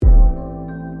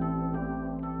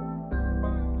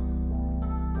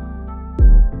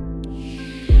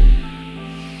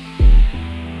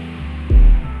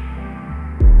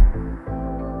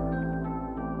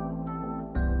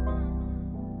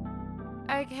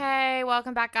Okay,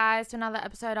 welcome back, guys, to another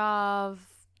episode of...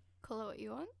 Call it what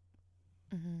you want.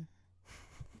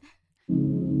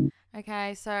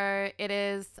 Okay, so it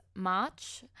is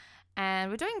March, and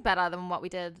we're doing better than what we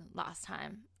did last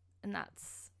time, and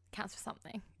that's counts for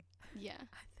something. Yeah.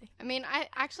 I think. I mean,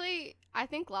 I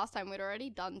think last time we'd already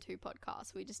done 2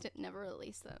 podcasts. We just never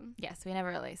released them. Yes, we never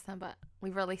released them, but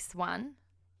we've released one,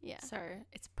 Yeah. so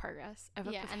it's progress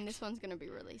over Yeah, perfection. and this one's going to be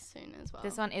released soon as well.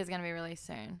 This one is going to be released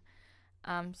soon.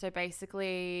 So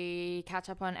basically, catch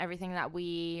up on everything that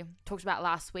we talked about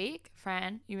last week.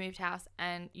 Fran, you moved house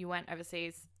and you went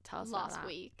overseas. Tell us about last that.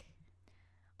 week.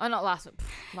 Oh, not last week.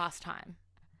 Last time.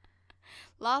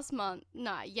 Last month.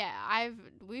 No, yeah,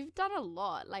 we've done a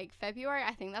lot. Like February,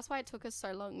 I think that's why it took us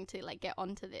so long to like get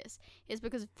onto this. Is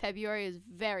because February is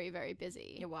very, very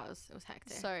busy. It was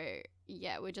hectic. So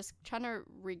yeah, we're just trying to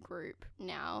regroup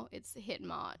now. It's hit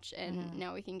March and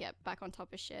now we can get back on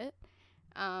top of shit.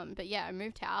 But yeah, I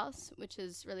moved house, which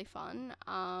is really fun.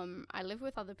 I live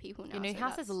with other people now. Your new so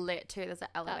house is lit too. There's an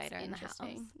elevator that's in the house.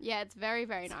 interesting. Yeah, it's very,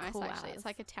 very It's nice cool actually. house. It's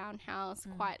like a townhouse,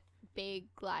 quite big,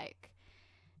 like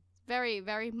very,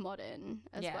 very modern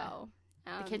as Yeah. well.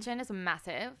 The kitchen is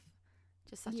massive.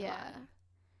 Just such a vibe.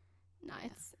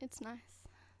 Nice. It's nice.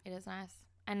 It is nice.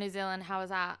 And New Zealand, how was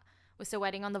that? We're still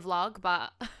waiting on the vlog,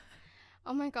 but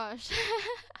Oh my gosh.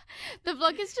 The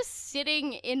vlog is just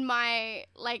sitting in my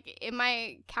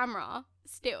camera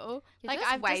still. You're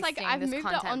I've this moved it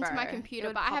content, onto my bro. It computer,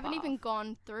 would but I pop haven't even off.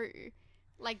 gone through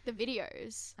like the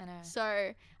videos. I know.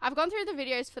 So I've gone through the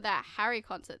videos for that Harry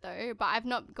concert though, but I've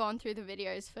not gone through the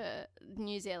videos for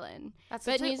New Zealand. That's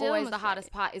But literally New Zealand always was the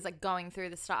hardest great. part is like going through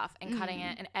the stuff and cutting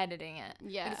it and editing it.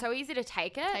 Yeah. Like, it's so easy to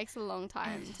take it. It takes a long time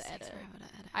and it just to takes edit. forever to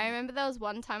edit. I remember there was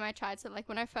one time I tried to, like,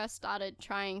 when I first started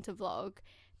trying to vlog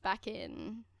back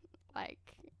in, like,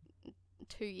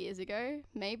 2 years ago,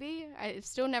 maybe. I've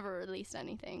still never released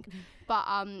anything. But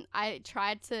I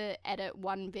tried to edit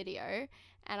one video,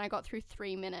 and I got through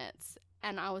 3 minutes,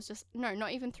 and I was just, no,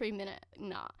 not even 3 minutes.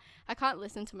 Nah. I can't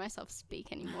listen to myself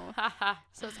speak anymore.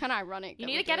 So it's kind of ironic. You that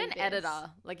need we're to get doing an this.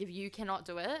 editor. Like, if you cannot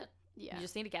do it, Yeah. you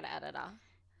just need to get an editor.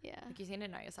 Yeah. Like, you just need to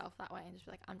know yourself that way and just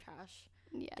be like, I'm trash.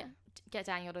 Yeah. Get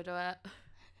Daniel to do it.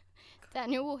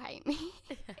 Daniel will hate me.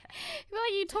 He'll be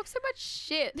like, you talk so much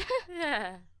shit.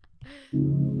 Yeah.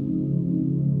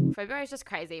 February is just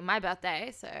crazy. My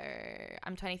birthday, so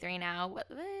I'm 23 now. What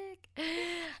the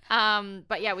heck?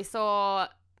 But yeah, we saw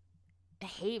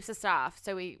heaps of stuff.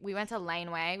 So we went to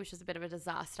Laneway, which was a bit of a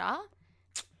disaster.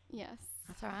 Yes.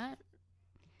 That's all right.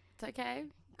 It's okay.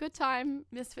 Good time.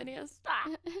 Miss Phineas.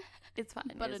 It's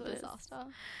fine. But It a is what it is. disaster.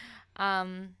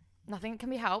 Nothing can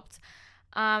be helped.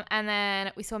 And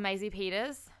then we saw Maisie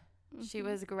Peters. She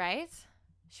was great.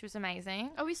 She was amazing.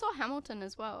 Oh, we saw Hamilton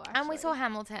as well, actually. And we saw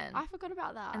Hamilton. I forgot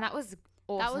about that. And that was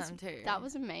awesome too. That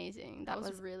was amazing. That was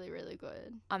was- really, really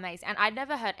good. amazing. And I'd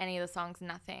never heard any of the songs,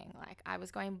 nothing. Like, I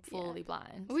was going fully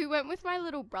blind. We went with my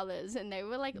little brothers and they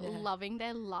were like Yeah. loving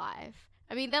their life.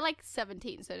 I mean, they're like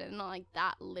 17, so they're not like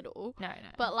that little. No.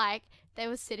 But like they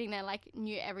were sitting there like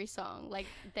knew every song. Like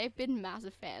they've been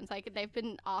massive fans. Like they've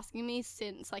been asking me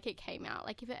since like it came out.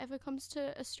 Like if it ever comes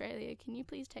to Australia, can you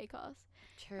please take us?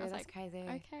 True, I was that's like, crazy.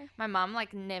 Okay. My mum,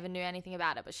 like, never knew anything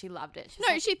about it, but she loved it.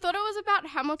 No, she thought it was about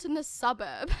Hamilton, the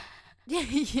suburb.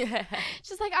 yeah.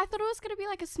 She's like, I thought it was gonna be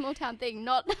like a small town thing,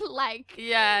 not like.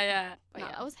 Yeah. But yeah,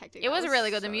 that was hectic. It That was really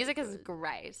good. The so music is good.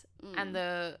 great. Mm.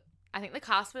 And I think the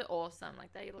cast were awesome.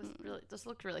 Like, they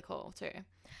looked really cool too.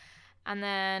 And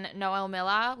then Noel Miller,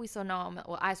 I saw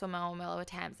Noel Miller with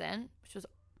Tamsin, which was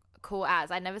cool as.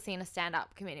 I'd never seen a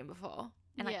stand-up comedian before.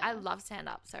 And like, Yeah. I love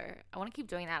stand-up, so I want to keep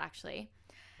doing that actually.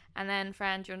 And then,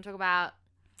 Fran, do you want to talk about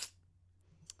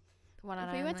the one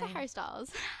and We went to only? Harry Styles.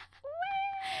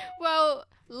 Well,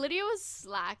 Lydia was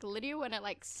slack. Lydia went at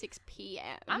like 6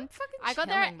 p.m. I'm fucking I got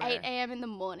there at chilling, 8 bro. a.m. in the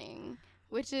morning,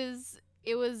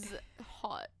 it was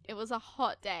hot. It was a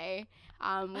hot day.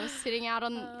 We were sitting out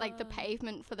on like the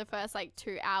pavement for the first like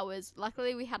 2 hours.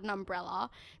 Luckily we had an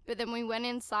umbrella, but then we went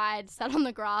inside, sat on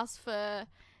the grass for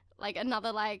like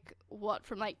another like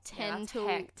from like 10 that's till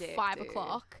hectic, 5 dude.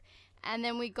 o'clock. And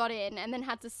then we got in and then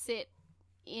had to sit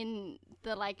in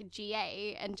the like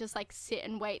GA and just like sit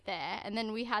and wait there. And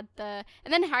then we had and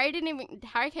then Harry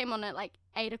came on at like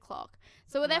 8 o'clock.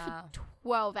 So we're there Wow. for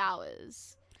 12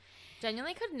 hours.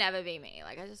 Genuinely could never be me.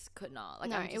 Like, I just could not.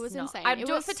 Like, No, I'm it just was not. insane. I'd It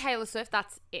do was- it for Taylor Swift.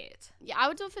 That's it. Yeah, I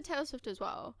would do it for Taylor Swift as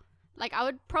well. Like, I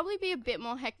would probably be a bit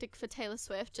more hectic for Taylor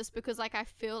Swift just because, like, I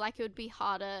feel like it would be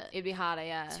harder It'd be harder,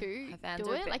 yeah. to Her fans do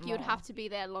are a it. bit Like, you would more- have to be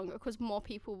there longer because more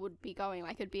people would be going.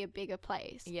 Like, it'd be a bigger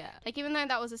place. Yeah. Like, even though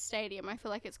that was a stadium, I feel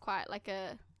like it's quite, like,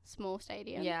 a small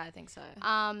stadium. Yeah, I think so.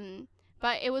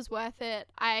 But it was worth it.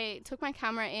 I took my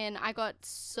camera in. I got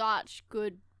such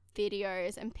good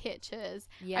videos and pictures.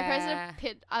 Yeah. I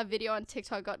posted a video on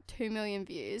TikTok, got 2 million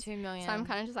views. 2 million. So I'm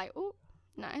kind of just like, ooh,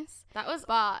 nice. That's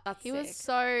he was sick.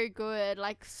 so good,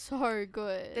 like so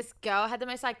good. This girl had the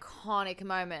most iconic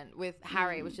moment with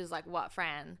Harry, which is like what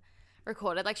Fran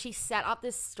recorded. Like she set up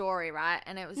this story, right?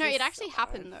 And it was it actually so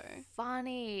happened though.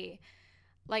 funny.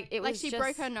 Like it Like was she just,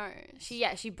 broke her nose.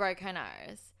 She broke her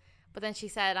nose. But then she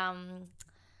said,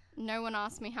 no one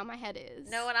asked me how my head is.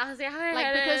 no one asked me how her like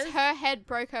head because is. her head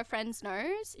broke her friend's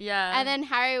nose. Yeah. And then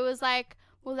Harry was like,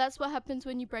 well, that's what happens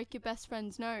when you break your best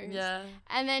friend's nose. Yeah.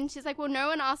 And then she's like, well, no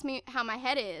one asked me how my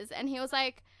head is. And he was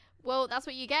like, well, that's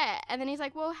what you get. And then he's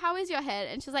like, well, how is your head?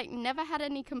 And she's like, never had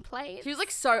any complaints. She was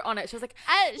like so on it. She was like,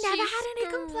 And never she had any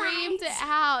screamed complaints. it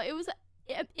out. It was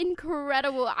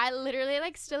incredible. I literally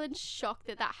like still in shock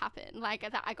that happened. Like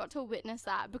that I got to witness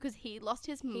that because he lost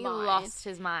his mind. he lost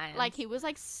his mind. Like he was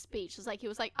like speechless. Like he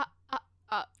was like,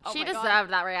 oh she my God.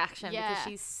 deserved that reaction Yeah. because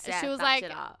she set She was that like,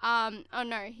 shit up. oh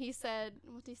no, he said,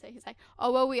 what did he say? He's like,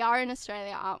 oh, well, we are in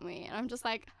Australia, aren't we? And I'm just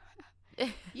like,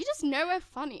 you just know we're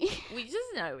funny. We just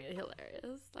know we're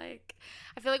hilarious. Like,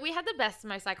 I feel like we had the best,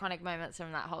 most iconic moments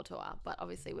from that whole tour, but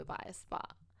obviously we're biased.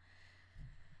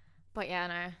 But yeah,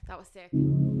 no, that was sick.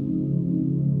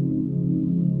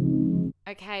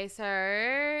 Okay, so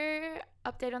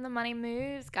update on the money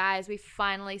moves, guys. We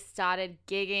finally started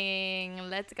gigging.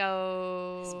 Let's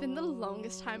go. It's been the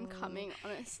longest time coming,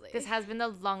 honestly. This has been the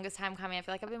longest time coming. I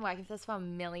feel like I've been working for this for a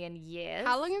million years.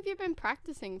 How long have you been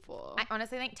practicing for? I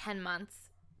honestly think 10 months,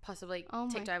 possibly Oh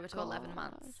my ticked over to 11 God.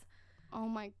 months. Oh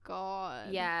my God.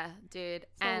 Yeah, dude.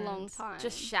 It's a long time.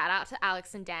 Just shout out to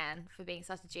Alex and Dan for being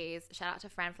such G's. Shout out to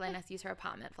Fran for letting us use her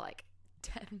apartment for like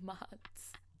 10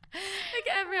 months.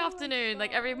 Like every afternoon,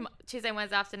 like every Tuesday and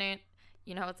Wednesday afternoon,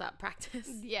 you know what's up, practice.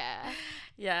 Yeah.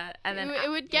 Yeah, and then it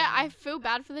would get, I feel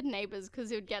bad for the neighbors because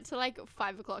it would get to like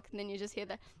 5 o'clock and then you just hear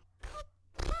the,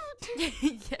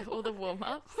 yeah, all the warm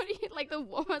up. what do you, like the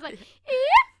warm, I was like,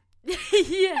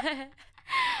 Yeah.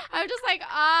 I'm just like,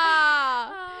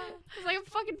 it's like a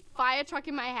fucking fire truck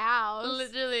in my house.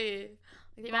 Literally.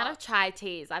 The amount of chai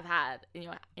teas I've had in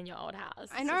your old house.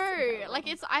 I know. Like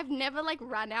I've never like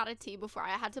run out of tea before. I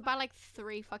had to buy like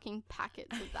 3 fucking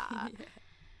packets of that.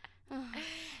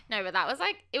 No, but that was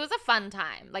like, it was a fun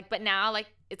time. Like, but now like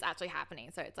it's actually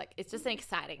happening. So it's like, it's just an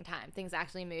exciting time. Things are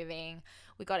actually moving.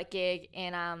 We got a gig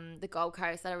in the Gold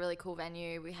Coast at a really cool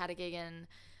venue. We had a gig in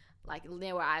like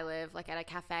near where I live, like at a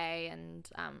cafe, and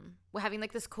we're having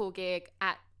like this cool gig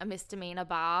at a misdemeanor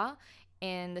bar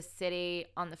in the city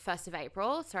on the 1st of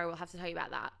April. So we'll have to tell you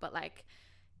about that. But like,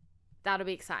 that'll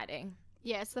be exciting.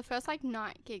 Yeah, it's the first like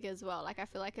night gig as well. Like I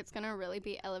feel like it's gonna really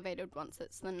be elevated once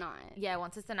it's the night. Yeah,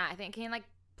 once it's the night, I think it can like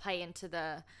play into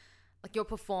the, like you're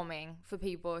performing for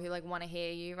people who like want to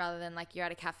hear you rather than like you're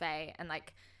at a cafe and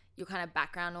like your kind of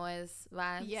background noise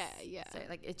vibes. Yeah, yeah. So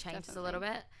like it changes Definitely. a little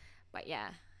bit. But yeah,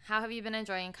 how have you been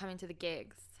enjoying coming to the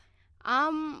gigs?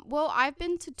 Well, I've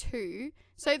been to 2.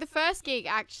 So the first gig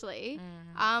actually,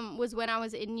 was when I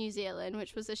was in New Zealand,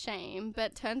 which was a shame,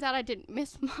 but turns out I didn't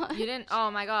miss much. You didn't? Oh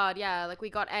my God, yeah. Like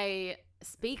we got a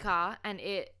speaker and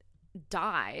it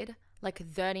died like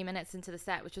 30 minutes into the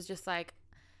set, which was just like,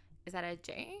 is that a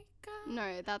joke?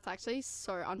 No, that's actually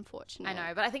so unfortunate. I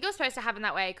know, but I think it was supposed to happen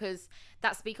that way because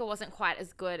that speaker wasn't quite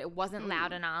as good. It wasn't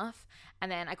loud enough.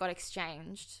 And then I got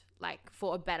exchanged like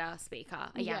for a better speaker,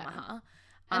 a Yeah. Yamaha.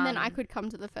 And then I could come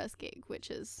to the first gig,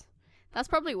 that's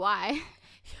probably why.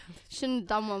 Shouldn't have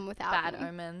done one without bad me.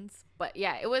 omens. But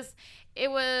yeah, it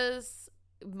was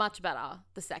much better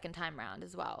the second time round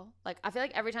as well. Like I feel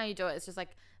like every time you do it, it's just like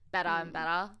better and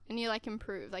better. And you like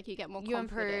improve, like you get more You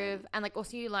confident. improve, and like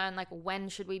also you learn like when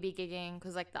should we be gigging,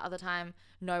 because like the other time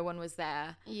no one was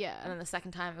there, Yeah. and then the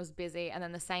second time it was busy, and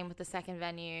then the same with the second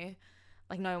venue,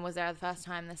 like no one was there the first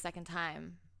time, the second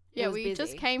time it Yeah, was we busy.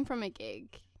 just came from a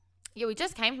gig, Yeah, we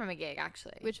just came from a gig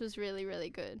actually, which was really, really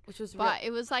good. which was But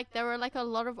it was like there were like a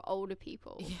lot of older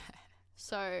people. yeah.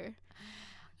 So,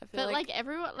 I feel but like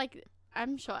everyone, like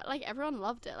I'm sure, like everyone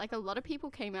loved it. Like a lot of people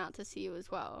came out to see you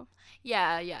as well.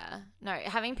 yeah. No,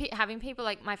 having people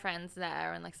like my friends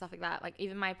there and like stuff like that. Like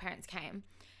even my parents came.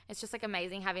 It's just like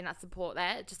amazing having that support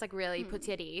there. It just like really puts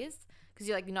you at ease because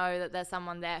you like know that there's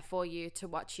someone there for you to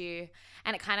watch you,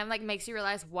 and it kind of like makes you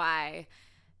realize why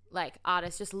like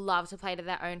artists just love to play to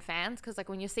their own fans, because like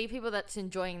when you see people that's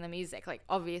enjoying the music, like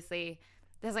obviously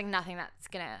there's like nothing that's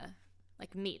gonna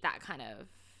like meet that kind of,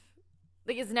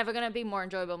 like it's never gonna be more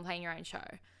enjoyable than playing your own show,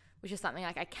 which is something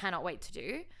like I cannot wait to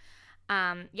do.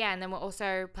 Yeah, and then we're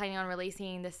also planning on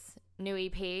releasing this new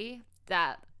EP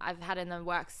that I've had in the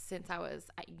works since I was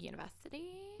at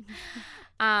university.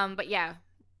 But yeah,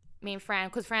 me and Fran,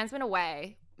 because Fran's been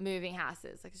away moving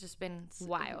houses. Like, it's just been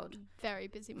wild. Very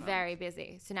busy month. Very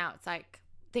busy. So now it's like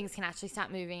things can actually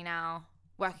start moving now,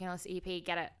 working on this EP,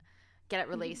 get it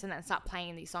released, and then start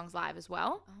playing these songs live as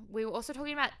well. We were also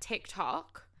talking about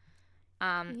TikTok.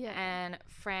 And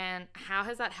Fran, how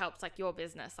has that helped like your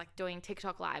business, like doing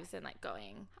TikTok lives and like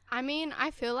going? I mean, I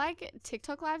feel like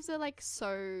TikTok lives are like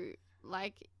so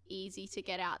like easy to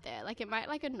get out there. Like, it might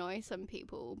like annoy some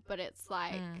people, but it's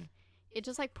like it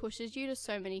just like pushes you to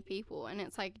so many people, and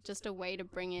it's like just a way to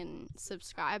bring in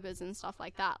subscribers and stuff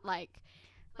like that. Like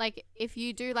if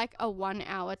you do like a 1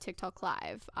 hour TikTok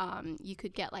live, you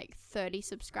could get like 30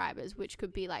 subscribers, which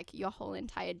could be like your whole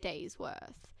entire day's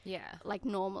worth. Yeah. Like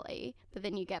normally, but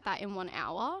then you get that in 1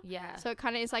 hour. Yeah. So it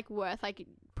kind of is like worth like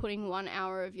putting 1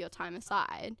 hour of your time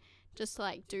aside just to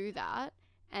like do that,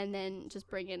 and then just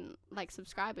bring in like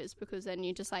subscribers, because then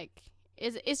you just like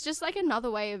it's just like another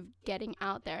way of getting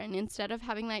out there, and instead of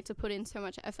having like to put in so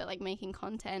much effort like making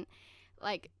content,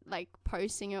 like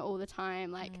posting it all the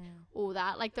time, like all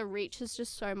that, like the reach is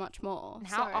just so much more. And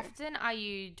how often are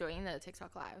you doing the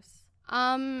TikTok lives?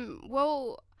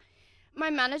 Well, my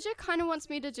manager kind of wants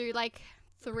me to do like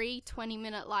 3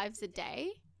 20-minute lives a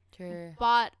day. True.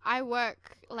 But I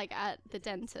work like at the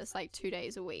dentist like 2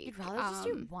 days a week. You'd rather just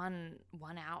do one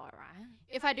hour, right?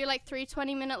 If I do like 3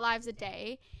 20-minute lives a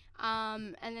day,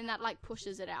 and then that like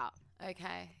pushes it out.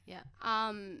 Okay. Yeah.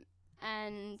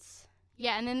 And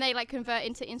yeah, and then they like convert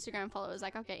into Instagram followers.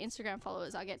 Like, I'll get Instagram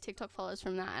followers, I'll get TikTok followers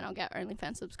from that, and I'll get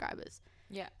OnlyFans subscribers.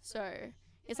 Yeah. So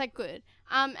it's like good.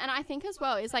 And I think as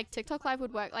well is like TikTok live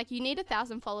would work. Like, you need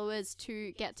 1,000 followers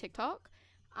to get TikTok,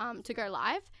 to go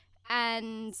live.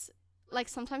 And like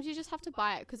sometimes you just have to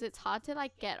buy it, because it's hard to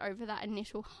like get over that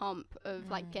initial hump of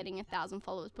like getting 1,000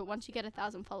 followers. But once you get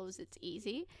 1,000 followers, it's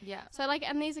easy. Yeah. So like,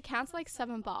 and these accounts are like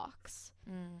 $7,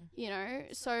 you know?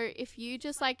 So if you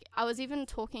just like, I was even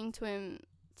talking to him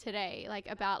today, like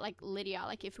about like Lydia,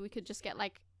 like if we could just get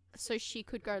like, so she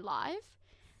could go live,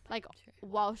 like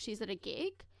while she's at a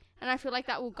gig. And I feel like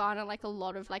that will garner like a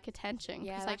lot of like attention,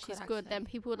 because like she's good. Then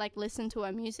people would like listen to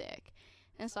her music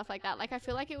and stuff like that. Like, I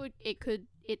feel like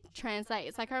it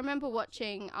translates. Like, I remember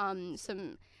watching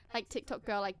some like TikTok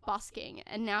girl like busking,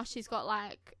 and now she's got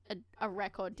like a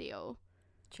record deal.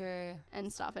 True.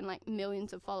 And stuff, and like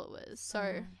millions of followers.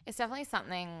 So it's definitely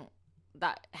something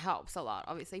that helps a lot.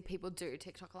 Obviously, people do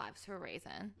TikTok lives for a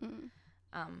reason.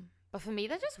 But for me,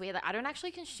 they're just weird. Like, I don't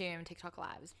actually consume TikTok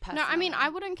lives personally. No, I mean, I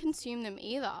wouldn't consume them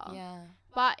either. Yeah.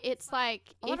 But it's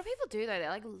like, a lot of people do though. They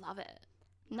like love it.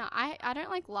 No, I don't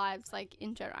like lives like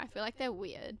in general. I feel like they're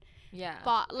weird. Yeah.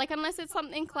 But like, unless it's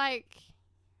something like,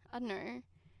 I don't know,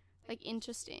 like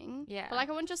interesting. Yeah. But like,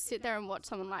 I wouldn't just sit there and watch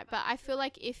someone live. But I feel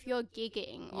like if you're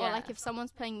gigging, or like if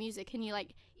someone's playing music, and you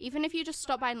like, even if you just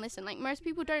stop by and listen, like most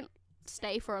people don't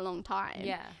stay for a long time.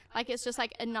 Yeah. Like, it's just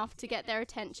like enough to get their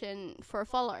attention for a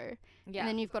follow. Yeah. And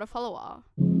then you've got a follower.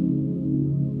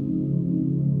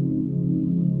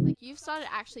 Like, you've started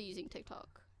actually using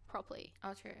TikTok properly.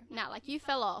 Oh, true. Now, like, you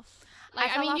fell off.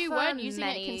 Like, I mean, you weren't using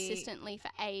it consistently for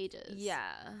ages.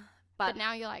 Yeah. But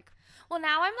now you're like... Well,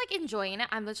 now I'm like enjoying it.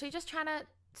 I'm literally just trying to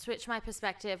switch my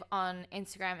perspective on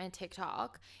Instagram and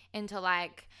TikTok into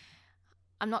like,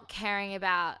 I'm not caring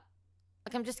about,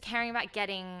 like, I'm just caring about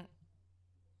getting,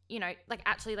 you know, like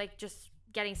actually like just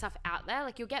getting stuff out there.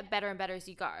 Like, you'll get better and better as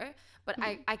you go. But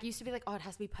I used to be like, oh, it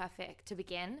has to be perfect to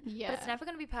begin. Yeah. But it's never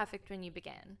going to be perfect when you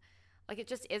begin. Like, it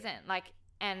just isn't. Like,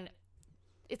 and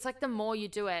it's like the more you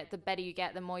do it, the better you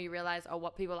get, the more you realize, oh,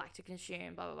 what people like to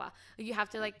consume, blah, blah, blah. Like, you have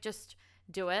to like just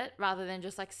do it rather than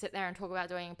just like sit there and talk about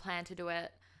doing a plan to do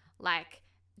it. Like,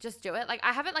 just do it. Like,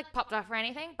 I haven't like popped off or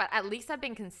anything, but at least I've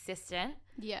been consistent.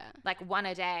 Yeah. Like, 1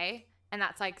 a day. And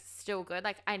that's like still good.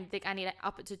 Like, I think I need to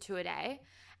up it to 2 a day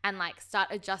and like start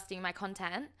adjusting my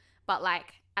content. But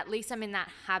like, at least I'm in that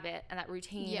habit and that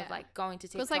routine of like going to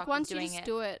TikTok. Because like once and you just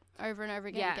do it over and over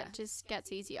again, it just gets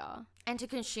easier. And to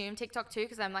consume TikTok too,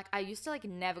 because I'm like, I used to like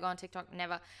never go on TikTok,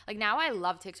 never. Like, now I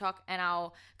love TikTok and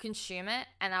I'll consume it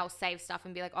and I'll save stuff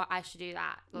and be like, oh, I should do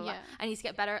that. Blah, blah. I need to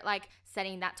get better at like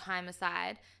setting that time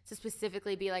aside to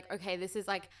specifically be like, okay, this is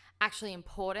like actually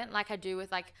important. Like I do with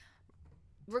like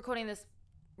recording this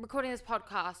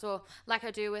podcast, or like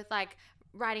I do with like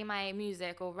writing my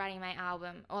music or writing my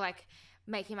album or like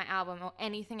making my album or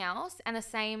anything else. And the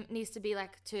same needs to be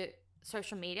like to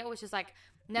social media, which is like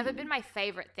never been my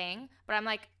favorite thing. But I'm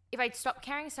like, if I stop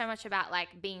caring so much about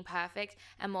like being perfect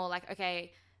and more like,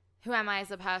 okay, who am I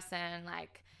as a person,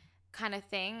 like kind of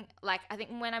thing, like I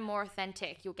think when I'm more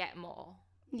authentic, you'll get more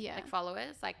like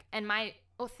followers. Like, and my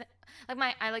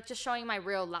I like just showing my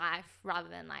real life rather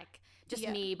than like just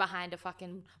me behind a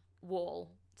fucking wall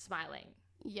smiling.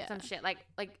 Yeah. Some shit like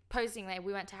posting like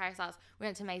we went to Harry Styles, we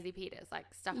went to Maisie Peters, like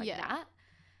stuff like that.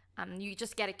 You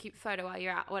just get a cute photo while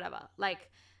you're out, whatever. Like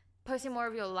posting more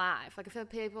of your life. Like I feel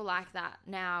people like that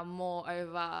now more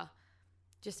over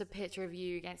just a picture of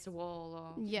you against a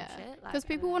wall or shit. Because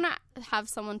people want to have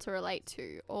someone to relate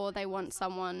to, or they want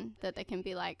someone that they can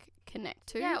be like connect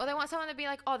to. Yeah, or they want someone to be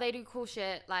like, oh, they do cool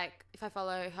shit. Like if I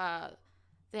follow her,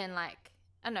 then like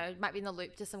I don't know, might be in the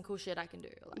loop to some cool shit I can do.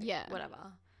 Like, whatever.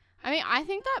 I mean, I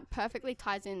think that perfectly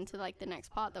ties into like the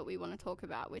next part that we want to talk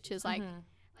about, which is like,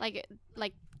 like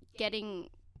getting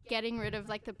rid of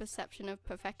like the perception of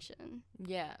perfection.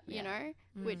 Yeah. You know,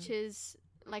 which is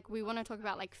like we want to talk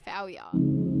about like failure.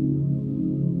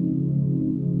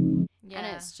 Yeah.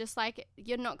 And it's just like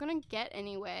you're not going to get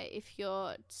anywhere if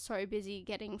you're so busy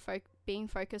being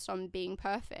focused on being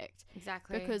perfect.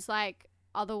 Exactly. Because like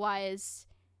otherwise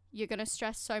you're going to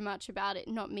stress so much about it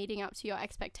not meeting up to your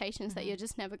expectations that you're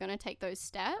just never going to take those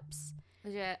steps.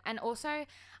 Yeah. And also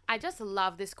I just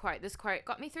love this quote. This quote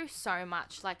got me through so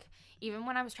much. Like even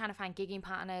when I was trying to find gigging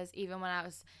partners, even when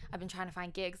I've been trying to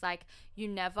find gigs, like you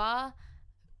never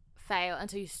fail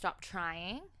until you stop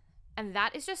trying. And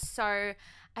that is just so,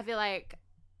 I feel like,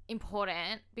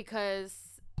 important because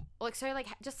like so like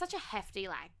just such a hefty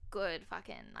like good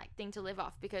fucking like thing to live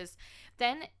off, because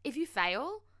then if you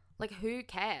fail, like who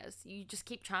cares? You just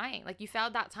keep trying. Like you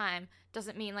failed that time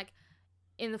doesn't mean like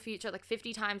in the future, like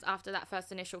 50 times after that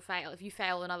first initial fail, if you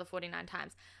fail another 49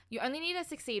 times, you only need to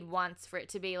succeed once for it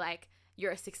to be like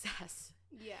you're a success.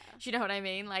 Yeah. Do you know what I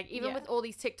mean? Like even with all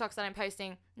these TikToks that I'm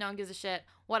posting, no one gives a shit,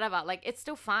 whatever. Like it's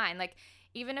still fine. Like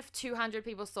even if 200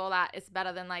 people saw that, it's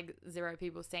better than like 0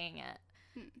 people seeing it.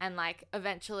 And like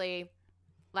eventually,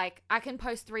 like I can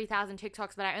post 3,000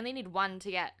 TikToks, but I only need one to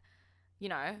get,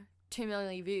 2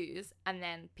 million views, and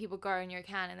then people go in your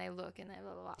account and they look and they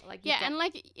blah blah blah. Like and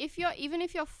like if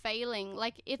you're failing,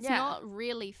 like it's not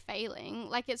really failing.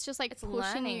 Like it's just like it's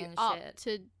pushing you up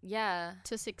shit.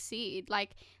 to succeed.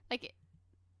 Like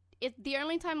the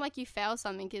only time like you fail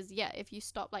something is if you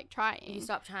stop like trying. You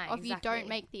stop trying. Or if you don't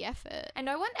make the effort. And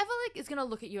no one ever like is gonna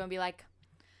look at you and be like,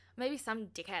 maybe some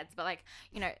dickheads, but like,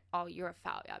 oh, you're a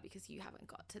failure because you haven't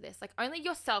got to this. Like only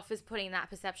yourself is putting that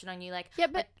perception on you. Like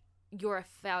but you're a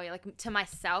failure. Like to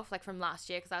myself, like from last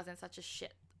year, because I was in such a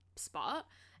shit spot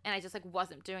and I just like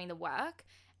wasn't doing the work,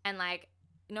 and like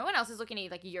no one else is looking at you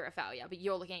like you're a failure, but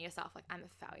you're looking at yourself like I'm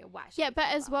a failure. Why? But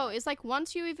as well, it's like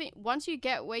once you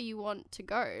get where you want to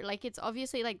go, like it's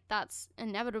obviously like that's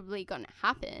inevitably gonna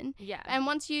happen. Yeah. And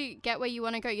once you get where you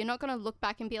want to go, you're not gonna look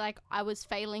back and be like, I was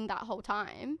failing that whole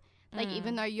time. Like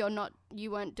even though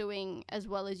you weren't doing as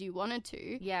well as you wanted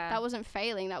to. Yeah. That wasn't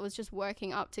failing. That was just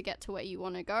working up to get to where you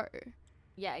want to go.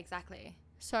 Yeah, exactly.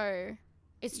 So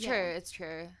it's true. It's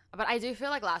true. But I do feel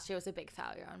like last year was a big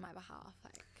failure on my behalf.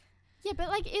 Like. Yeah, but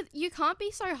like you can't be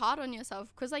so hard on yourself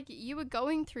because like you were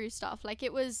going through stuff. Like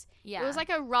it was like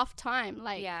a rough time,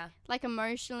 like like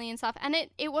emotionally and stuff. And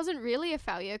it wasn't really a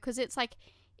failure because it's like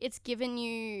it's given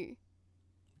you.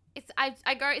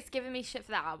 It's given me shit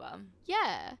for that album.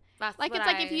 Yeah, that's like it's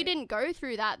like if you didn't go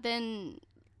through that, then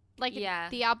like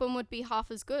the album would be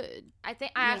half as good. I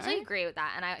think I actually agree with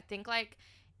that, and I think like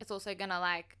it's also gonna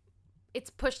like. It's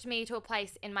pushed me to a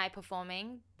place in my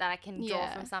performing that I can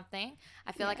draw from something.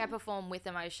 I feel like I perform with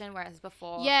emotion, whereas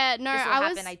before I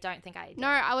don't think I did. No,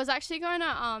 I was actually going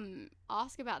to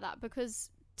ask about that because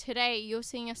today you're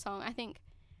singing a song, I think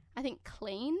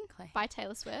Clean by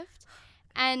Taylor Swift.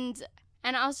 And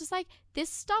I was just like, this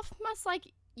stuff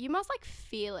you must like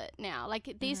feel it now.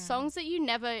 Like these songs that you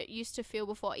never used to feel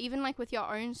before, even like with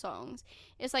your own songs,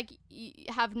 it's like you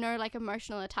have no like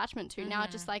emotional attachment to now,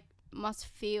 just like must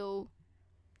feel.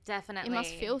 Definitely. You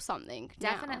must feel something.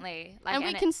 Definitely. Like, and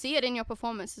we can see it in your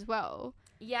performance as well.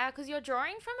 Yeah, because you're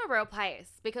drawing from a real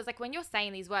place. Because, like, when you're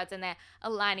saying these words and they're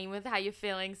aligning with how you're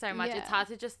feeling so much, it's hard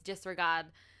to just disregard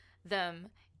them.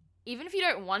 Even if you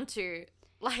don't want to,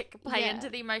 like, play into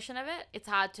the emotion of it, it's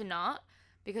hard to not.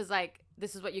 Because, like,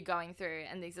 this is what you're going through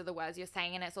and these are the words you're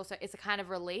saying. And it's a kind of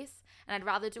release. And I'd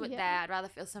rather do it there. I'd rather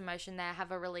feel some emotion there,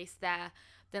 have a release there,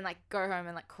 than like go home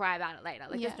and like cry about it later.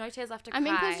 Like there's no tears left to cry. I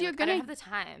mean, because I don't have the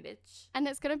time, bitch. And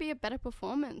it's gonna be a better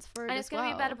performance for it. And it's gonna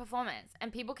be a better performance,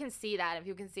 and people can see that, and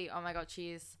people can see, oh my god,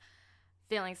 she's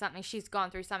feeling something. She's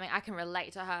gone through something. I can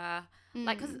relate to her.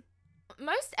 Like, because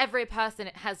most every person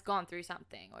has gone through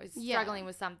something or is struggling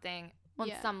with something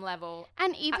on some level.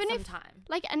 And even if time,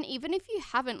 like, and even if you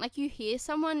haven't, like, you hear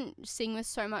someone sing with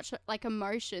so much like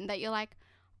emotion that you're like,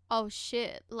 oh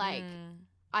shit, like.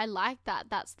 I like that.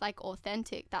 That's like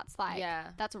authentic. That's like, Yeah.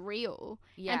 that's real.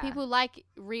 Yeah. And people like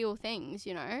real things,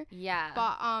 you know? Yeah.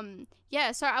 But,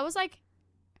 yeah, so I was like,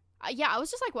 I was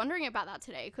just like wondering about that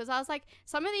today, because I was like,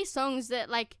 some of these songs that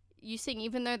like you sing,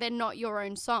 even though they're not your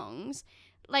own songs,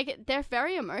 like they're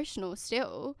very emotional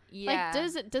still. yeah.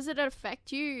 Like, does it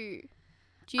affect you?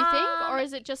 Do you think? Or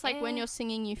is it just like when eh. you're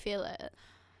singing, you feel it?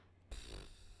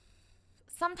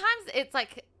 Sometimes it's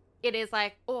like, it is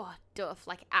like, oh, doof,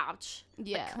 like, ouch.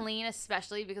 Yeah. Like, clean,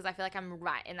 especially because I feel like I'm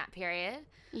right in that period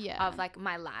Yeah. of like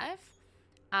my life.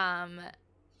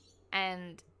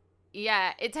 And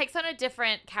yeah, it takes on a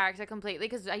different character completely,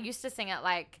 because I used to sing it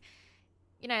like,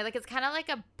 you know, like it's kind of like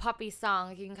a poppy song.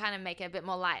 Like you can kind of make it a bit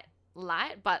more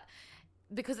light, but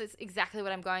because it's exactly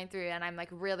what I'm going through and I'm like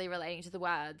really relating to the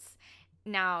words,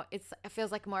 now it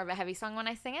feels like more of a heavy song when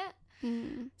I sing it.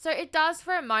 Mm. So it does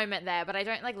for a moment there, but I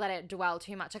don't like let it dwell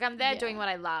too much. Like I'm there Yeah. doing what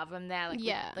I love. I'm there like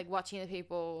Yeah. like watching the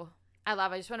people I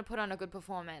love. I just want to put on a good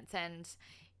performance, and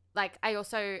like I've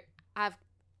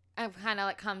kind of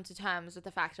like come to terms with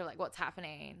the fact of like what's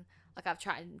happening. Like I've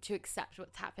tried to accept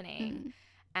what's happening.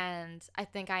 And I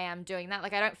think I am doing that.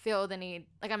 Like I don't feel the need,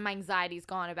 like my anxiety's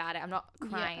gone about it. I'm not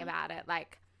crying Yeah. about it.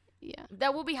 Like Yeah.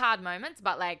 there will be hard moments,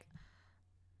 but like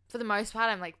for the most part,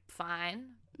 I'm like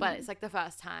fine. But Mm. it's like the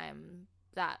first time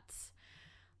that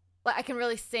like I can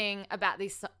really sing about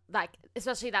these, like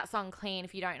especially that song Clean.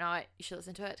 If you don't know it, you should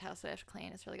listen to it. Taylor Swift,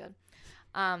 Clean. It's really good.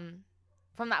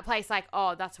 From that place, like,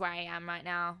 oh, that's where I am right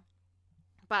now.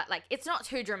 But like it's not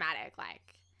too dramatic. Like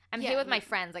I'm Yeah, here with my yeah.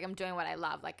 friends. Like I'm doing what I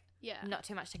love. Like Yeah. not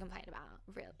too much to complain about,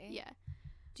 really. Yeah.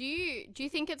 Do you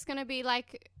think it's gonna be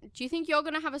like? Do you think you're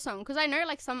gonna have a song? Because I know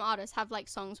like some artists have like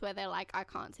songs where they're like, I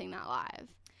can't sing that live.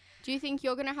 Do you think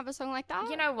you're gonna have a song like that?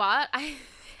 You know what?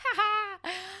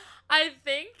 I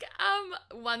think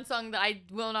one song that I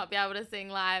will not be able to sing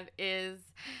live is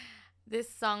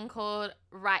this song called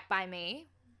Right By Me.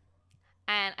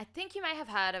 And I think you may have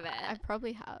heard of it. I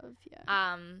probably have.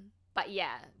 Yeah. But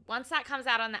yeah, once that comes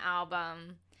out on the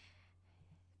album,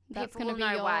 That's people gonna will be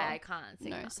know your why I can't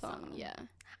sing no that song. Yeah.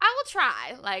 I will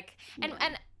try. Like and,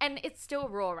 Yeah. and it's still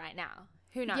raw right now.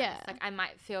 Who knows? Yeah. Like I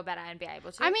might feel better and be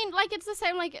able to. I mean, like it's the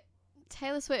same like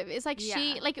Taylor Swift. It's like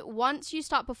she Yeah. like once you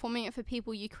start performing it for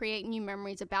people, you create new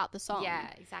memories about the song. Yeah,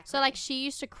 exactly. So like she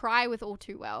used to cry with All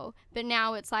Too Well, but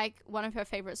now it's like one of her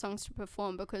favorite songs to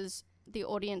perform because the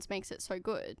audience makes it so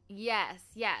good. Yes.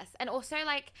 And also,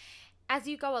 like, as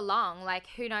you go along, like,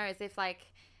 who knows if,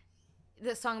 like,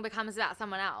 the song becomes about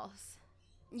someone else.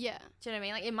 Yeah. Do you know what I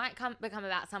mean? Like, it might become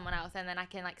about someone else, and then I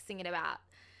can, like, sing it about.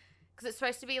 Because it's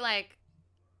supposed to be, like,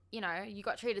 you know, you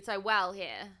got treated so well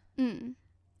here. Mm.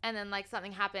 And then, like,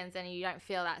 something happens and you don't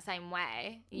feel that same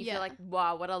way. You Yeah. feel like,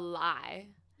 wow, what a lie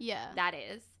Yeah. that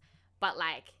is. But,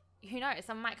 like, who knows?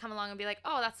 Someone might come along and be like,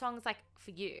 oh, that song's, like,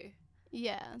 for you.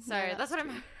 Yeah. So no, that's what true.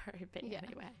 I'm hoping Yeah.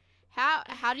 anyway.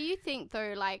 How do you think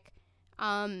though, like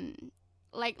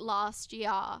last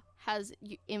year has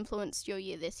influenced your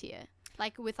year this year?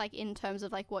 Like with like in terms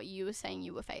of like what you were saying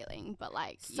you were failing, but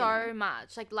like you So know.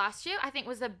 much. Like last year, I think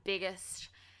was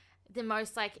the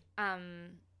most like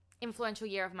influential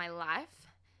year of my life,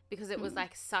 because it was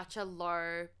like such a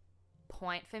low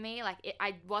point for me. Like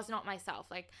I was not myself.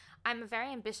 Like I'm a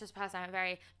very ambitious person. I'm a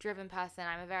very driven person.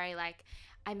 I'm a very like,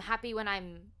 I'm happy when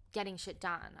I'm getting shit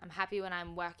done. I'm happy when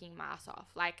I'm working my ass off.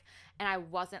 Like, and I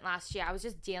wasn't last year. I was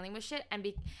just dealing with shit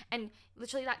and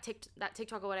literally that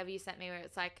TikTok or whatever you sent me where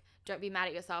it's like, don't be mad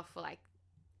at yourself for like,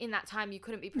 in that time you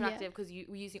couldn't be productive because you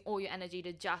were using all your energy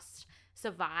to just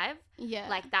survive. Yeah.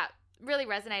 Like that really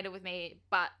resonated with me,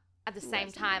 but at the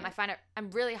same time, I find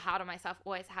I'm really hard on myself,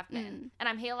 always have been. And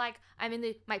I'm here like, I'm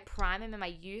in my prime, I'm in my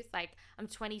youth, like I'm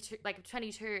 22, like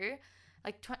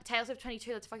Taylor Swift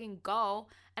 22, let's fucking go.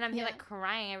 And I'm here like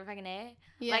crying every fucking day.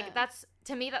 Yeah. Like that's,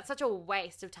 to me, that's such a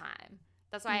waste of time.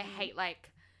 That's why I hate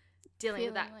like dealing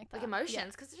with Feeling that, like like that.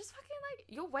 emotions, because it's just fucking like,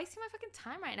 you're wasting my fucking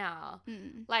time right now.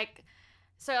 Mm. Like,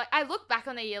 so like, I look back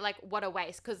on the year like, what a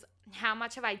waste, because how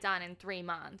much have I done in 3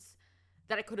 months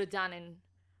that I could have done in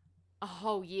a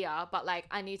whole year? But like,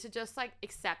 I need to just like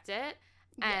accept it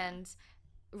and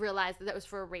realize that was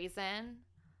for a reason.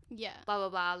 Yeah. Blah blah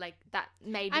blah. Like that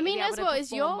made me I mean, be able as to well, perform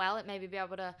is your well. It made me be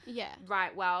able to Yeah.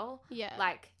 write well. Yeah.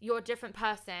 Like you're a different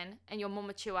person and you're more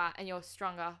mature and you're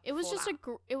stronger. It was for just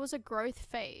that. it was a growth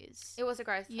phase. It was a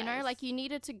growth. You know, phase. like you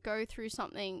needed to go through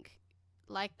something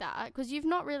like that because you've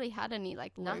not really had any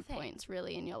like low Nothing. points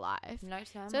really in your life. no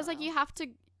turmoil. So it's like you have to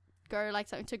go like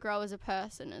something to grow as a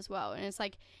person as well, and it's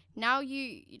like now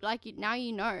you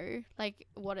know like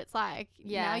what it's like.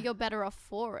 Yeah. Now you're better off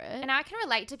for it, and I can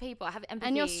relate to people. I have empathy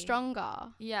and you're stronger.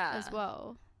 Yeah. As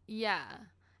well. Yeah.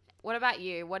 what about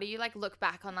you? What do you like look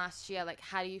back on last year? Like,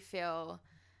 how do you feel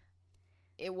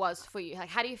it was for you? Like,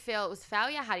 how do you feel it was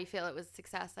failure? How do you feel it was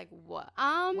success? Like, what?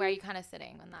 Where are you kind of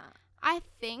sitting on that? I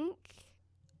think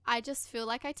I just feel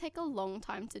like I take a long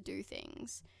time to do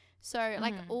things. So,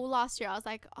 like, all last year, I was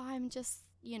like, oh, I'm just,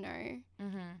 you know,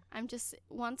 I'm just,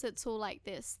 once it's all like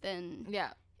this, then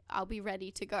I'll be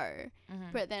ready to go.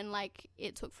 But then, like,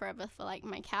 it took forever for, like,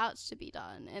 my couch to be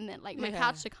done. And then, like, my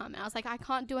couch to come. I was like, I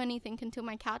can't do anything until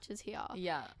my couch is here.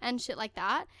 Yeah. And shit like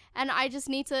that. And I just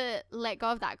need to let go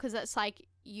of that because it's like,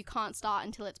 you can't start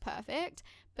until it's perfect.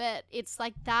 But it's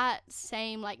like that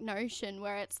same, like, notion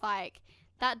where it's like,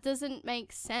 that doesn't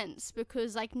make sense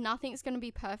because, like, nothing's going to be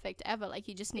perfect ever. Like,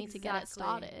 you just need to get it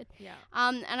started. Yeah.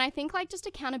 And I think, like, just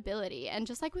accountability and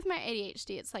just, like, with my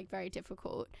ADHD, it's, like, very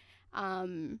difficult.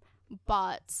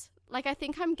 But, like, I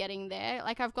think I'm getting there.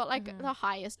 Like, I've got, like, the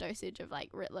highest dosage of,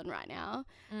 like, Ritalin right now.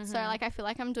 So, like, I feel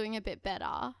like I'm doing a bit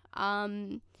better.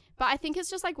 But I think it's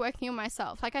just, like, working on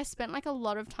myself. Like, I spent, like, a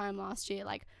lot of time last year,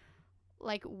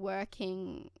 like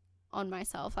working on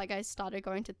myself. Like, I started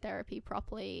going to therapy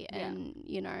properly and,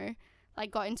 you know,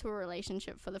 like, got into a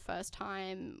relationship for the first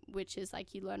time, which is,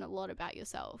 like, you learn a lot about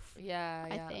yourself.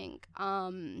 I think.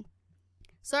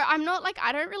 So I'm not, like,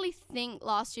 I don't really think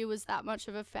last year was that much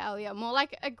of a failure, more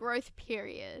like a growth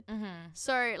period.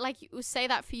 So, like, we'll say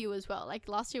that for you as well. Like,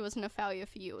 last year wasn't a failure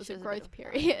for you, it was a growth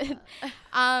period.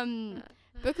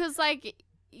 Because, like,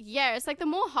 yeah, it's like the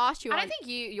more harsh you are. I don't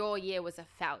think your year was a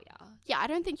failure. Yeah, I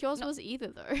don't think yours was either,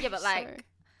 though. Yeah, but, like,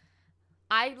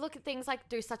 I look at things, like,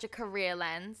 through such a career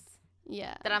lens.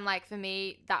 Yeah. That I'm like, for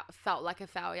me, that felt like a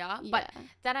failure. Yeah. But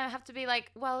then I have to be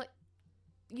like, well,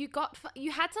 you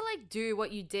had to, like, do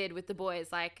what you did with the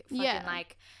boys, like, fucking,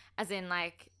 like, as in,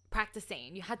 like,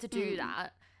 practicing. You had to do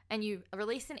that. And you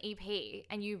released an EP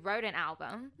and you wrote an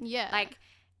album. Yeah. Like,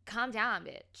 calm down,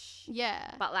 bitch.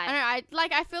 Yeah. But,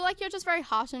 like, I feel like you're just very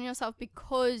harsh on yourself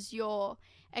because your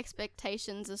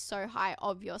expectations are so high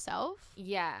of yourself.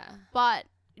 Yeah. But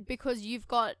because you've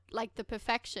got, like, the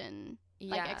perfection,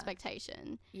 like,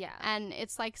 expectation. Yeah. And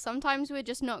it's like sometimes we're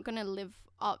just not going to live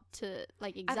up to,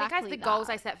 like, exactly I think as the goals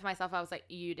I set for myself, I was like,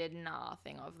 you did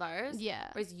nothing of those. Yeah.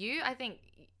 Whereas you, I think,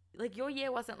 like, your year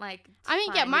wasn't, like, I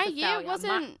mean, yeah, my year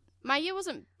wasn't like, you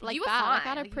were bad. fine. Like, I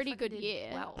had a Like, pretty you good did year.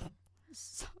 well.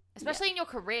 Especially in your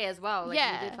career as well. Like,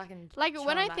 yeah. You did fucking like,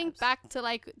 when I vibes. think back to,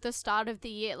 like, the start of the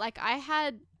year, like, I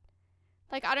had,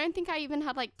 like, I don't think I even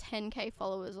had, like, 10K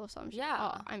followers or something. Yeah.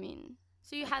 Oh, I mean.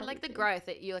 So you had, like, the growth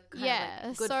that you, like, kind of,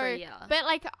 like, good so, for a year. But,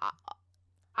 like,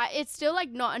 it's still,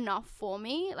 like, not enough for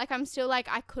me. Like, I'm still, like,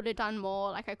 I could have done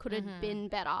more. Like, I could have been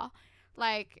better.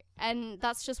 Like, and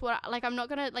that's just what, like, I'm not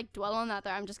going to, like, dwell on that,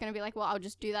 though. I'm just going to be like, well, I'll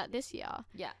just do that this year.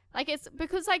 Yeah. Like, it's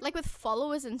because, like with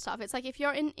followers and stuff, it's like if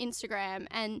you're in Instagram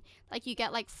and, like, you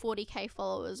get, like, 40K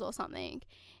followers or something,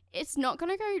 it's not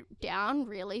going to go down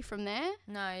really from there.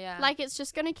 No, yeah. Like, it's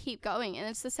just going to keep going. And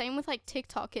it's the same with, like,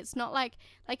 TikTok. It's not like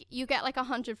you get, like,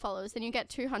 100 followers, then you get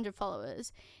 200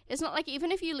 followers. It's not like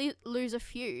even if you lose a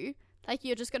few, like,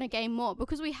 you're just going to gain more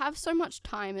because we have so much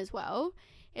time as well.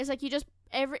 It's like you just,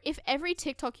 if every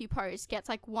TikTok you post gets,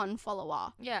 like, 1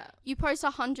 follower. Yeah. You post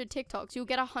 100 TikToks, you'll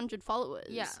get 100 followers.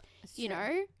 Yeah. You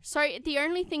know? So the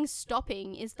only thing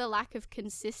stopping is the lack of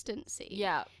consistency.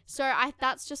 Yeah. So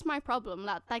that's just my problem.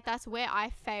 Like, that's where I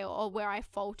fail or where I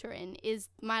falter in is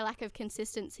my lack of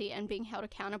consistency and being held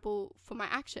accountable for my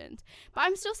actions. But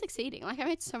I'm still succeeding. Like, I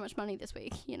made so much money this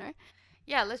week, you know?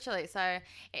 Yeah, literally. So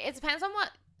it depends on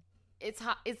what, it's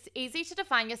easy to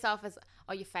define yourself as,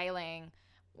 oh, you're failing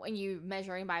when you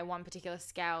measuring by one particular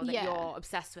scale that you're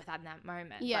obsessed with at that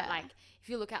moment. Yeah. But, like, if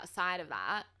you look outside of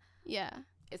that,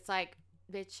 it's like,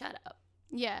 bitch, shut up.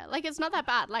 Yeah. Like, it's not that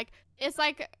bad. Like, it's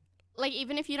like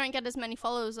even if you don't get as many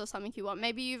followers or something you want,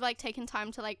 maybe you've, like, taken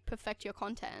time to, like, perfect your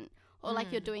content or like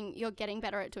you're getting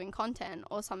better at doing content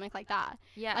or something like that.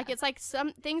 Yeah. Like, it's like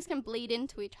some things can bleed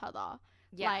into each other.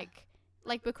 Yeah.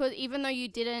 Like because even though you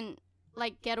didn't,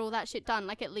 like, get all that shit done,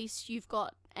 like, at least you've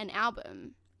got an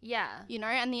album. Yeah. You know,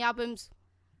 and the album's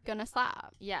gonna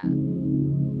slap. Yeah. And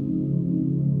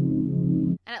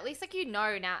at least, like, you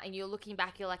know now, and you're looking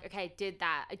back, you're like, okay, I did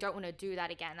that. I don't want to do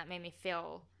that again. That made me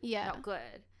feel not good.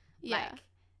 Yeah.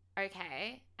 Like,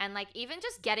 okay. And, like, even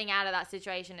just getting out of that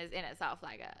situation is in itself,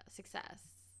 like, a success.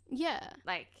 Yeah.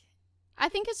 Like, I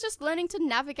think it's just learning to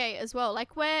navigate as well.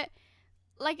 Like, where,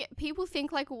 like, people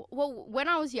think, like, well, when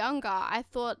I was younger, I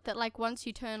thought that, like, once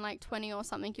you turn, like, 20 or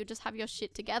something, you'll just have your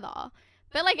shit together.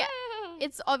 But, like,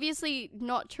 it's obviously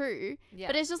not true. Yeah.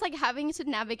 But it's just, like, having to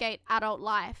navigate adult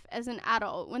life as an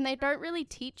adult when they don't really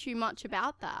teach you much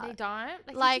about that. They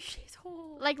don't?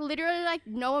 Like literally, like,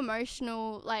 no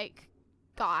emotional, like,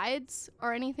 guides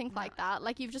or anything No. like that.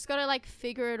 Like, you've just got to, like,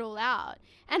 figure it all out.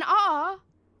 And,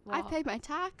 I paid my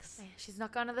tax. She's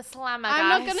not going to the slammer, I'm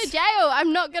guys. not going to jail.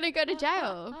 I'm not going to go to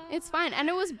jail. It's fine. And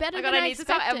it was better than I need to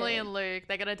tell expected. Emily and Luke.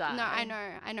 They're going to die. No, I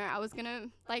know. I was gonna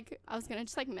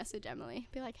just like message Emily,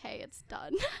 be like, hey, it's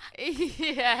done.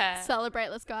 Yeah. Celebrate.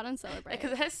 Let's go out and celebrate.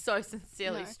 Because they're so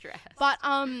sincerely No. stressed. But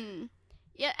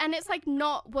yeah, and it's like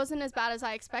wasn't as bad as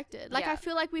I expected. Like, Yeah. I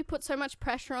feel like we put so much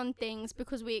pressure on things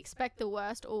because we expect the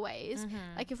worst always.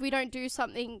 Mhm. Like, if we don't do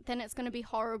something, then it's gonna be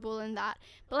horrible and that.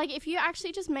 But like, if you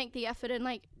actually just make the effort and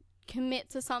like commit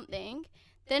to something,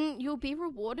 then you'll be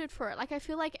rewarded for it. Like, I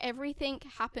feel like everything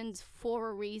happens for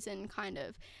a reason, kind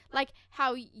of. Like,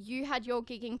 how you had your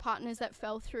gigging partners that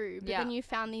fell through, but Yeah. then you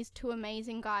found these two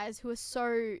amazing guys who are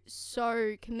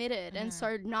so committed and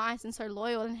so nice and so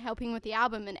loyal and helping with the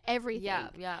album and everything.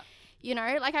 Yeah. You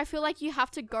know, like, I feel like you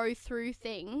have to go through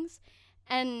things,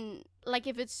 and like,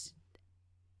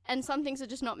 and some things are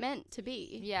just not meant to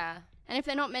be. Yeah. And if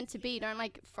they're not meant to be, don't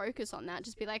like focus on that.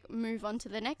 Just be like, move on to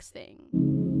the next thing.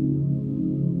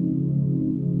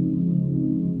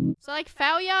 So like,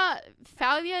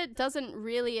 failure doesn't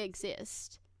really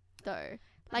exist, though.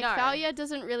 Like, No. failure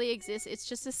doesn't really exist. It's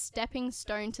just a stepping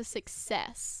stone to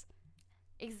success.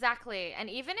 Exactly. And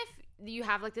even if you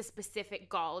have like this specific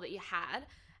goal that you had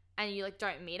and you like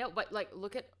don't meet it, but like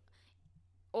look at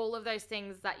all of those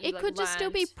things that you It like could just still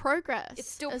be learned. progress.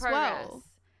 It's still as progress. well.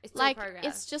 It's still Like, progress.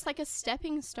 it's just like a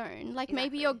stepping stone. Like,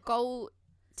 maybe your Exactly. goal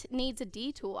needs a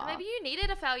detour. Maybe you needed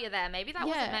a failure there. Maybe that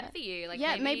wasn't Yeah. meant for you. Like,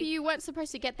 yeah, maybe you weren't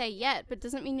supposed to get there yet, but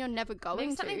doesn't mean you're never going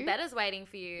maybe to. something better's waiting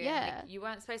for you. and, Yeah. like, you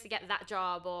weren't supposed to get that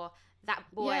job or that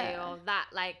boy Yeah. or that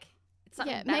like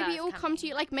something Yeah, better maybe is it will come coming. to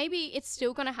you. Like, maybe it's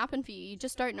still going to happen for you. You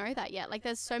just don't know that yet. Like,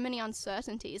 there's so many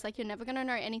uncertainties. Like, you're never going to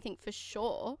know anything for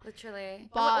sure. Literally.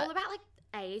 But But- we're all about like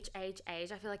age. I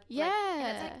feel like Yeah.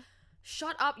 and it's like,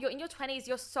 shut up. You're in your 20s.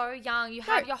 You're so young. You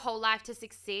have your whole life to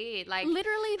succeed. Like,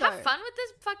 Literally, though. have fun with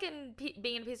this fucking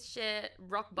being a piece of shit,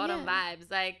 rock bottom vibes.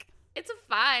 Like, it's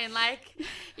fine. Like,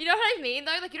 you know what I mean,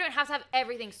 though? Like, you don't have to have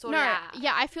everything sorted out.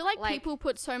 Yeah, I feel like Like- people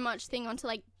put so much thing onto,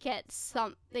 like, get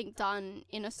something done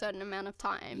in a certain amount of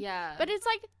time. Yeah. But it's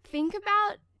like, think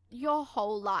about your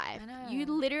whole life. I know. You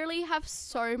literally have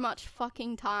so much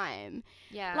fucking time.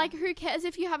 yeah. Like, who cares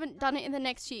if you haven't done it in the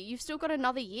next year? You've still got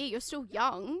another year. You're still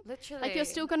young. literally. Like, you're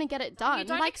still going to get it done. You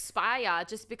don't like, expire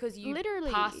just because you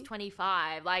Literally. pass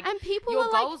 25. Like, and people your are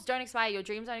like, goals don't expire. Your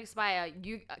dreams don't expire.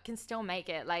 You can still make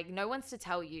it. Like, no one's to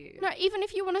tell you. no, even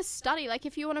if you want to study, like,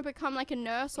 if you want to become, like, a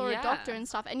nurse or a Yeah. doctor and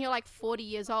stuff, and you're, like, 40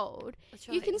 years old,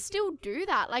 Literally. you can still do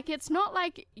that. Like, it's not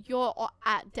like you're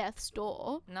at death's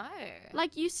door. No.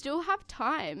 Like, you still have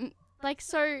time. Like,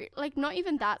 so, like, not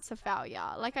even that's a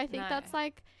failure. Like, I think No. that's,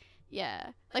 like,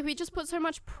 yeah. Like, we just put so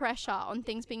much pressure on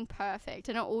things being perfect,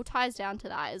 and it all ties down to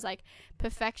that, is, like,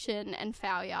 perfection and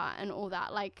failure and all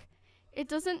that. Like, it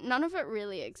doesn't, none of it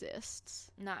really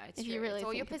exists. No, it's if true. you really it's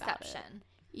all your think about it. perception.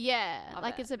 Yeah. Of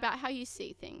Like, it. it's about how you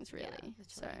see things, really. Yeah,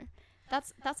 So, literally.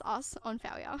 that's us on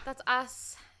failure. That's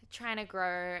us trying to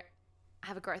grow,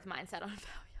 have a growth mindset on failure.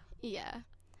 Yeah.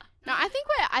 No, I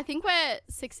think we're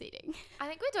succeeding. I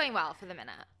think we're doing well for the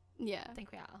minute. Yeah. I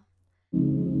think we are.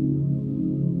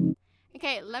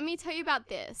 Okay, let me tell you about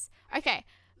this. Okay,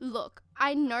 look,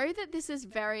 I know that this is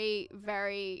very,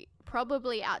 very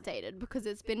probably outdated because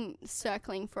it's been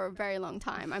circling for a very long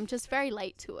time. I'm just very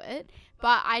late to it.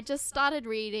 But I just started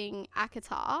reading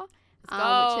ACOTAR, which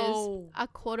go. is A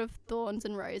Court of Thorns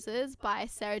and Roses by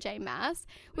Sarah J. Maas,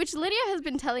 which Lydia has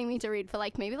been telling me to read for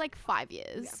like maybe like 5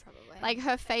 years. Yeah, probably. Like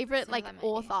her favorite Sounds like like maybe.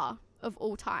 author of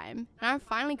all time. And I've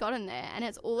finally gotten there, and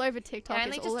it's all over TikTok. It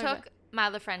only It's all just over. took my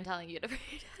other friend telling you to read.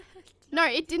 No,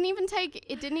 it didn't even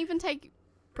take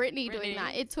Brittany doing Brittany.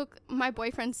 that. It took my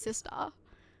boyfriend's sister.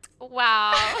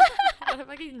 Wow. What a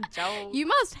fucking joke. You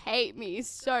must hate me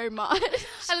so much.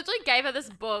 I literally gave her this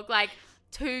book like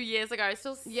 2 years ago,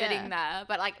 still sitting Yeah. there.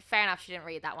 But like, fair enough, she didn't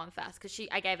read that one first because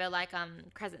I gave her like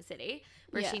Crescent City,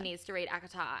 where she Yeah. needs to read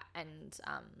ACOTAR and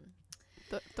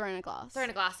Throne of Glass. Throne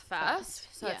of Glass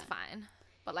first, so yeah. it's fine.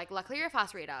 But like, luckily you're a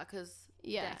fast reader because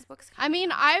the Yeah. next book's I coming.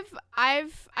 mean,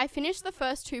 I finished the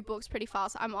first 2 books pretty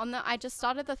fast. I just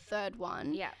started the third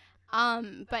one. yeah,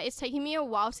 But it's taking me a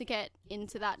while to get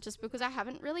into that just because I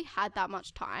haven't really had that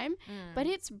much time. But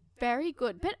it's very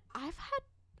good. But I've had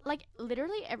like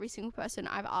literally every single person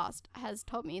I've asked has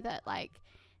told me that like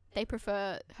they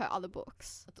prefer her other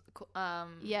books.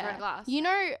 yeah, Throne of Glass. You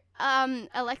know,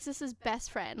 Alexis's best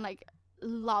friend like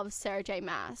loves Sarah J.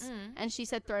 Maas, and she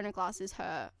said Throne of Glass is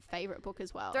her favorite book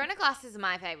as well. Throne of Glass is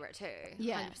my favorite too.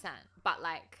 Yeah. 100%. But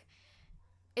like,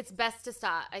 it's best to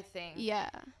start, I think. Yeah.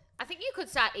 I think you could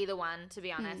start either one, to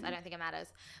be honest. I don't think it matters.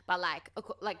 But like A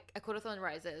Court of Thorns and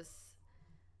Roses,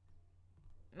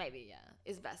 maybe,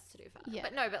 is best to do first. Yeah.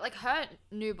 But no, but like her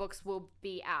new books will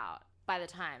be out by the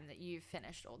time that you've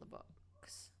finished all the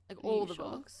books. Like all the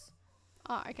books.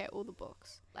 Oh, okay, all the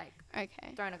books. Like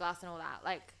Okay. Throne of Glass and all that.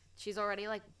 Like she's already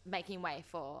like making way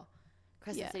for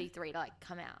Crescent City 3 to like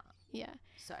come out. Yeah.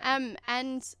 So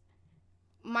And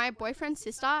my boyfriend's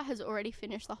sister has already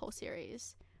finished the whole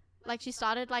series. Like she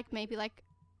started like maybe like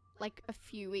a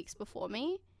few weeks before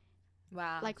me.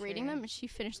 wow. Like reading them, and she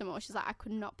finished them all. She's like, I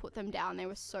could not put them down. They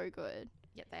were so good.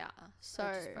 Yeah, they are. So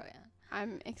They're just brilliant.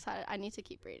 I'm excited. I need to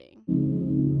keep reading.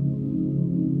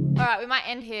 All right, we might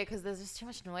end here because there's just too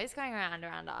much noise going around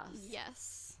us.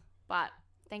 Yes. But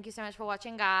thank you so much for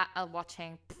watching, guys.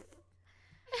 Watching.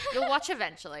 You'll watch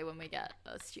eventually when we get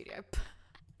a studio.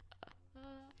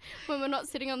 When we're not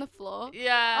sitting on the floor.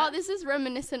 Yeah. Oh, this is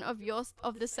reminiscent of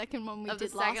the second one we of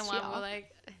did the last second year. one, we're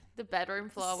like the bedroom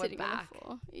floor. Sitting We're on back. the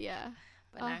floor. Yeah.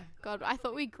 But Oh no, God, I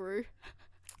thought we grew.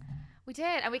 we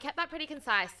did, and we kept that pretty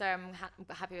concise. So I'm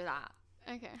happy with that.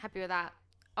 Okay. Happy with that.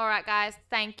 All right, guys.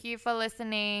 Thank you for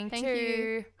listening. Thank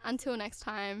you. Until next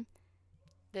time.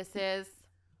 This is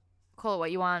Call It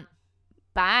What You Want.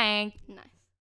 Bye. Nice.